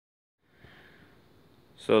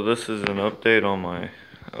So this is an update on my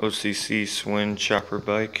OCC Schwinn Chopper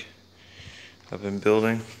bike I've been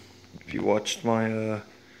building. If you watched my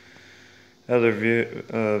other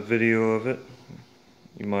video of it,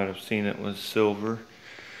 you might have seen it was silver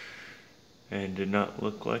and did not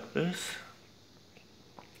look like this.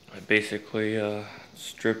 I basically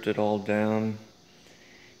stripped it all down,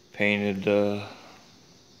 painted the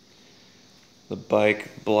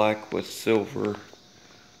bike black with silver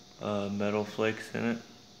metal flakes in it.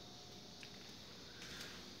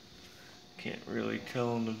 Can't really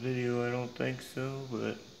tell in the video, I don't think so,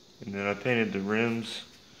 but and then I painted the rims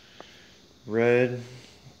red,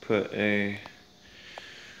 put a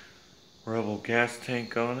Rebel gas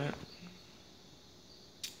tank on it.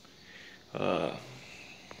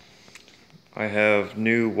 I have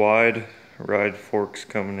new wide ride forks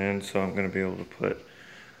coming in, so I'm going to be able to put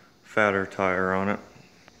fatter tire on it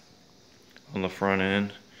on the front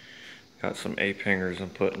end. Got some ape hangers I'm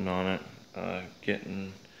putting on it,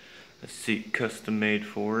 getting a seat custom made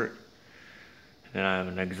for it. And I have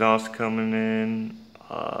an exhaust coming in,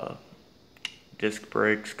 disc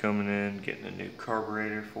brakes coming in, getting a new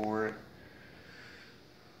carburetor for it.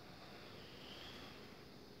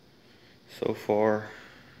 So far,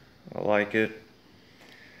 I like it.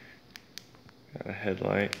 Got a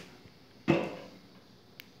headlight.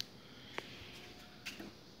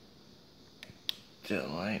 Jet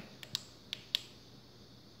light.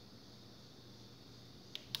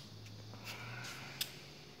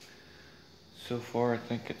 So far, I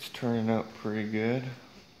think it's turning out pretty good.